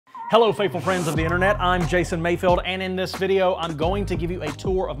Hello faithful friends of the internet, I'm Jason Mayfield, and in this video I'm going to give you a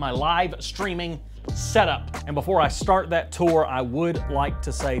tour of my live streaming setup. And before I start that tour, I would like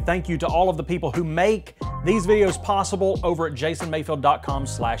to say thank you to all of the people who make these videos possible over at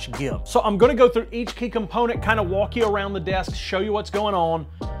jasonmayfield.com/give. So I'm gonna go through each key component, kind of walk you around the desk, show you what's going on.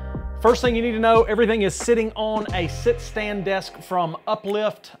 First thing you need to know, everything is sitting on a sit-stand desk from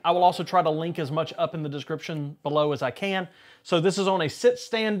Uplift. I will also try to link as much up in the description below as I can. So this is on a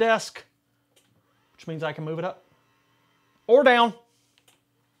sit-stand desk, which means I can move it up or down.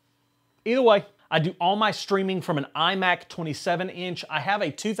 Either way, I do all my streaming from an iMac 27-inch. I have a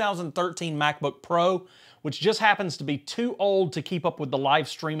 2013 MacBook Pro, which just happens to be too old to keep up with the live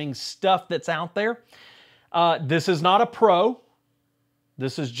streaming stuff that's out there. This is not a Pro.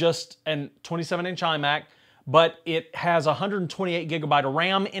 This is just a 27-inch iMac, but it has 128 gigabyte of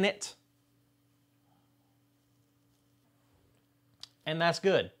RAM in it. And that's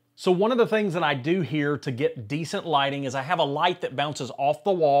good. So one of the things that I do here to get decent lighting is I have a light that bounces off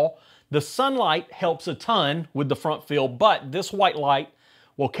the wall. The sunlight helps a ton with the front field, but this white light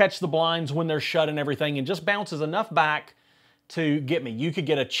will catch the blinds when they're shut and everything and just bounces enough back to get me. You could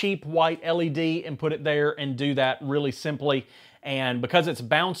get a cheap white LED and put it there and do that really simply. And because it's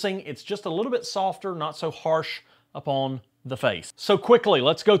bouncing, it's just a little bit softer, not so harsh upon the face. So quickly,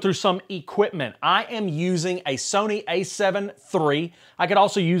 let's go through some equipment. I am using a Sony a7 III. I could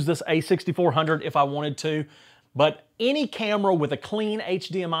also use this a6400 if I wanted to, but any camera with a clean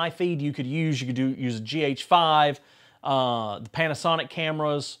HDMI feed you could use. You could use a GH5, the Panasonic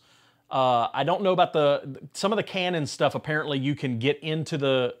cameras. I don't know about some of the Canon stuff. Apparently you can get into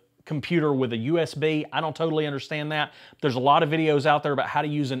the computer with a USB. I don't totally understand that. There's a lot of videos out there about how to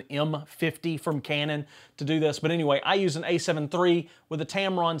use an M50 from Canon to do this. But anyway, I use an a7 III with a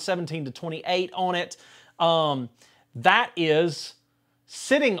Tamron 17-28 on it. That is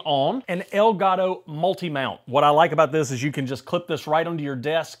sitting on an Elgato multi-mount. What I like about this is you can just clip this right onto your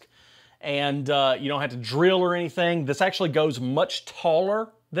desk and you don't have to drill or anything. This actually goes much taller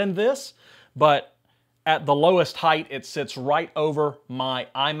than this, but at the lowest height, it sits right over my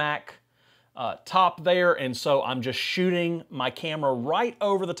iMac top there, and so I'm just shooting my camera right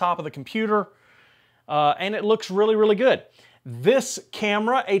over the top of the computer, and it looks really, really good. This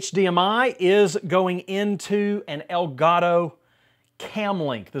camera, HDMI, is going into an Elgato Cam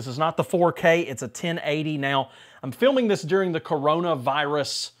Link. This is not the 4K, it's a 1080. Now, I'm filming this during the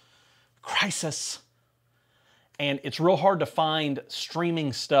coronavirus crisis, and it's real hard to find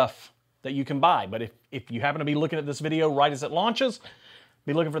streaming stuff that you can buy. But if you happen to be looking at this video right as it launches,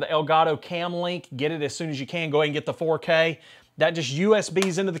 be looking for the Elgato Cam Link, get it as soon as you can, go ahead and get the 4K. That just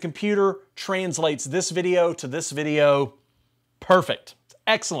USBs into the computer, translates this video to this video. Perfect. It's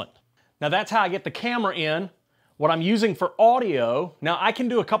excellent. Now that's how I get the camera in. What I'm using for audio, now I can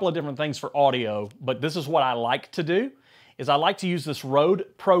do a couple of different things for audio, but this is what I like to do, is I like to use this Rode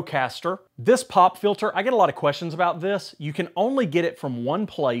Procaster. This pop filter, I get a lot of questions about this. You can only get it from one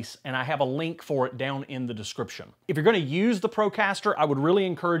place, and I have a link for it down in the description. If you're gonna use the Procaster, I would really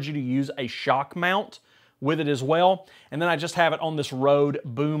encourage you to use a shock mount with it as well. And then I just have it on this Rode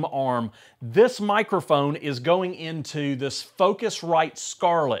boom arm. This microphone is going into this Focusrite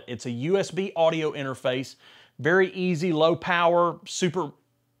Scarlett. It's a USB audio interface, very easy, low power, super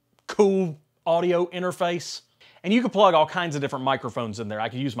cool audio interface. And you can plug all kinds of different microphones in there. I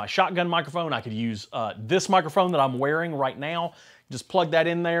could use my shotgun microphone. I could use this microphone that I'm wearing right now. Just plug that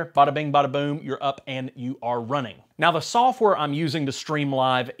in there, bada bing, bada boom, you're up and you are running. Now the software I'm using to stream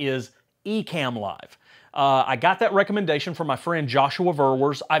live is Ecamm Live. I got that recommendation from my friend Joshua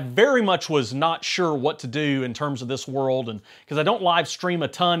Verwers. I very much was not sure what to do in terms of this world, and because I don't live stream a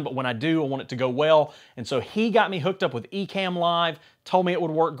ton, but when I do, I want it to go well. And so he got me hooked up with Ecamm Live, told me it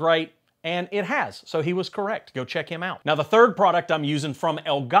would work great. And it has, so he was correct. Go check him out. Now the third product I'm using from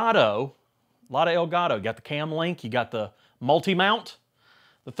Elgato, a lot of Elgato. You got the Cam Link, you got the multi-mount.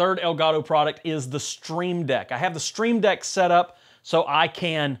 The third Elgato product is the Stream Deck. I have the Stream Deck set up so I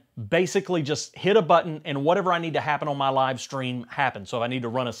can basically just hit a button and whatever I need to happen on my live stream happens. So if I need to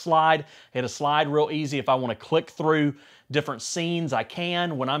run a slide, hit a slide real easy. If I want to click through different scenes, I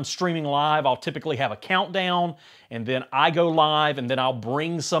can. When I'm streaming live, I'll typically have a countdown and then I go live and then I'll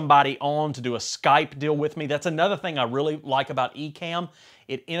bring somebody on to do a Skype deal with me. That's another thing I really like about Ecamm.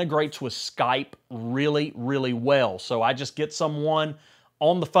 It integrates with Skype really, really well. So I just get someone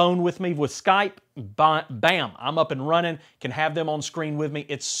on the phone with me with Skype, bam, I'm up and running, can have them on screen with me.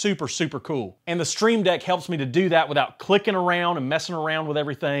 It's super, super cool. And the Stream Deck helps me to do that without clicking around and messing around with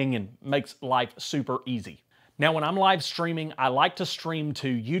everything and makes life super easy. Now, when I'm live streaming, I like to stream to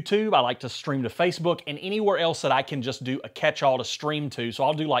YouTube, I like to stream to Facebook, and anywhere else that I can just do a catch-all to stream to. So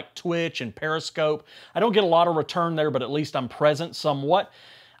I'll do like Twitch and Periscope. I don't get a lot of return there, but at least I'm present somewhat.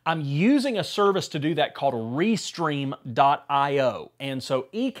 I'm using a service to do that called Restream.io. And so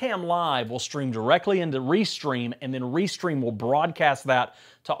Ecamm Live will stream directly into Restream, and then Restream will broadcast that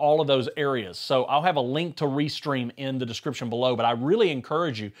to all of those areas. So I'll have a link to Restream in the description below, but I really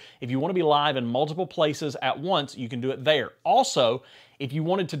encourage you, if you want to be live in multiple places at once, you can do it there. Also, if you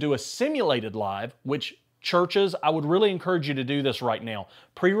wanted to do a simulated live, which churches, I would really encourage you to do this right now.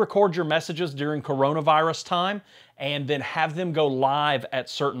 Pre-record your messages during coronavirus time and then have them go live at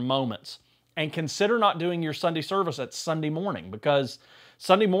certain moments. And consider not doing your Sunday service at Sunday morning, because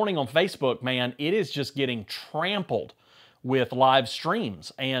Sunday morning on Facebook, man, it is just getting trampled with live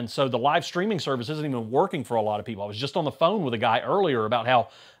streams. And so the live streaming service isn't even working for a lot of people. I was just on the phone with a guy earlier about how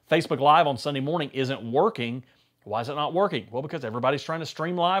Facebook Live on Sunday morning isn't working. Why is it not working? Well, because everybody's trying to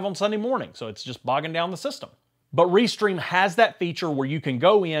stream live on Sunday morning, so it's just bogging down the system. But Restream has that feature where you can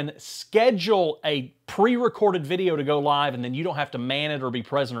go in, schedule a pre-recorded video to go live, and then you don't have to man it or be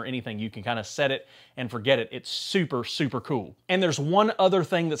present or anything. You can kind of set it and forget it. It's super, super cool. And there's one other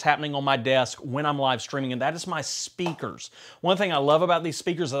thing that's happening on my desk when I'm live streaming, and that is my speakers. One thing I love about these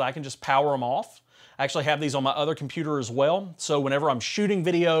speakers is that I can just power them off. I actually have these on my other computer as well. So whenever I'm shooting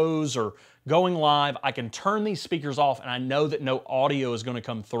videos or going live, I can turn these speakers off, and I know that no audio is going to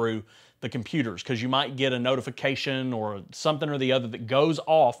come through the computers, because you might get a notification or something or the other that goes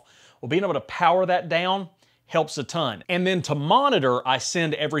off. Well, being able to power that down helps a ton. And then to monitor, I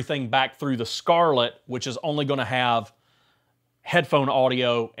send everything back through the Scarlett, which is only going to have headphone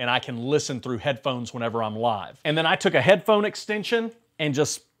audio, and I can listen through headphones whenever I'm live. And then I took a headphone extension and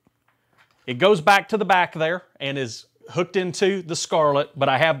it goes back to the back there and is hooked into the Scarlett, but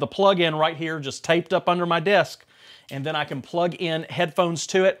I have the plug-in right here just taped up under my desk, and then I can plug in headphones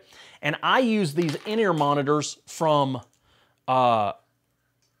to it. And I use these in-ear monitors from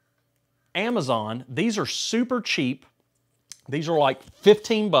Amazon. These are super cheap. These are like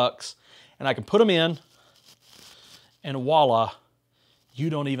 15 bucks, and I can put them in, and voila,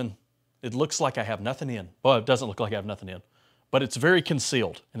 it looks like I have nothing in. Well, it doesn't look like I have nothing in, but it's very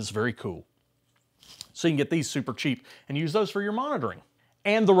concealed, and it's very cool. So you can get these super cheap and use those for your monitoring.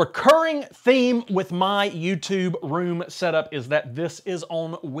 And the recurring theme with my YouTube room setup is that this is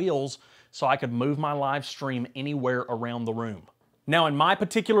on wheels, so I could move my live stream anywhere around the room. Now, in my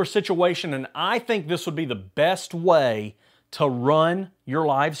particular situation, and I think this would be the best way to run your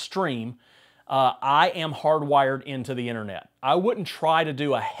live stream, I am hardwired into the internet. I wouldn't try to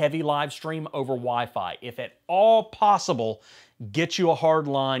do a heavy live stream over Wi-Fi. If at all possible, get you a hard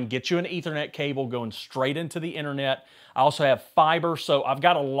line, get you an Ethernet cable going straight into the internet. I also have fiber, so I've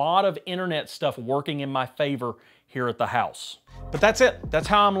got a lot of internet stuff working in my favor here at the house. But that's it. That's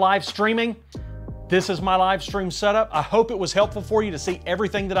how I'm live streaming. This is my live stream setup. I hope it was helpful for you to see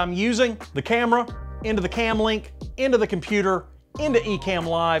everything that I'm using. The camera, into the cam link, into the computer, into Ecamm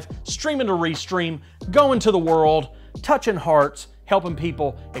Live, streaming to Restream, going to the world, touching hearts, helping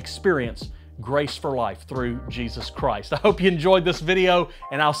people experience grace for life through Jesus Christ. I hope you enjoyed this video,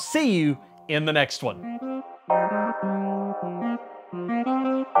 and I'll see you in the next one.